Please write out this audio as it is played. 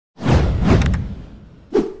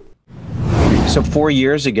So 4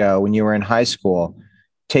 years ago, when you were in high school,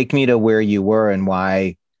 take me to where you were and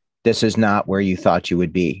why this is not where you thought you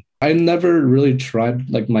would be. I never really tried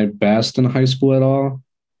like my best in high school at all.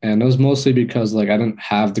 And it was mostly because like I didn't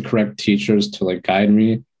have the correct teachers to like guide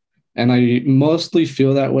me. And I mostly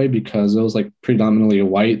feel that way because it was like predominantly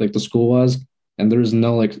white, like the school was, and there's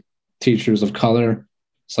no like teachers of color.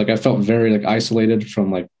 So like I felt very like isolated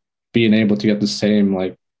from like being able to get the same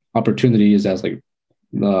like opportunities as like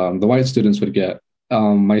the white students would get.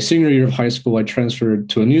 My senior year of high school, I transferred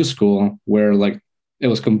to a new school where like it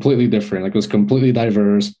was completely different. Like it was completely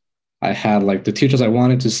diverse. I had like the teachers I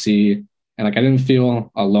wanted to see, and like I didn't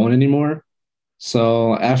feel alone anymore.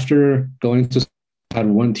 So after going to, I had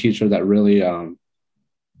one teacher that really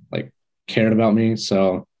like cared about me.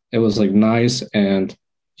 So it was like nice, and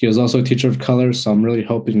he was also a teacher of color. So I'm really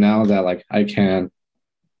hoping now that like I can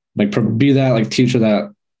like be that like teacher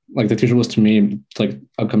that like the teacher was to me, to, like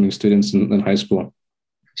upcoming students in high school.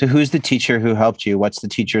 So who's the teacher who helped you? What's the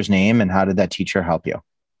teacher's name and how did that teacher help you?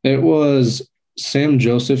 It was Sam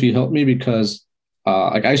Joseph. He helped me because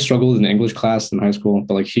like I struggled in English class in high school,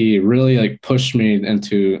 but like he really like pushed me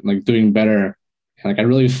into like doing better. And like I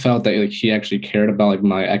really felt that like he actually cared about like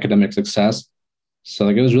my academic success. So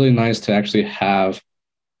like it was really nice to actually have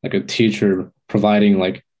like a teacher providing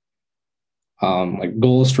like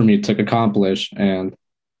goals for me to accomplish. And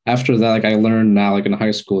after that, like I learned now like in high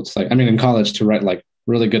school, it's like I mean in college to write like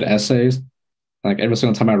really good essays. Like every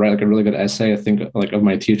single time I write like a really good essay, I think like of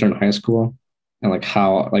my teacher in high school and like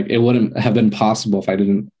how like it wouldn't have been possible if I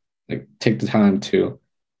didn't like take the time to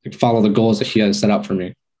like follow the goals that he had set out for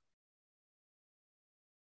me.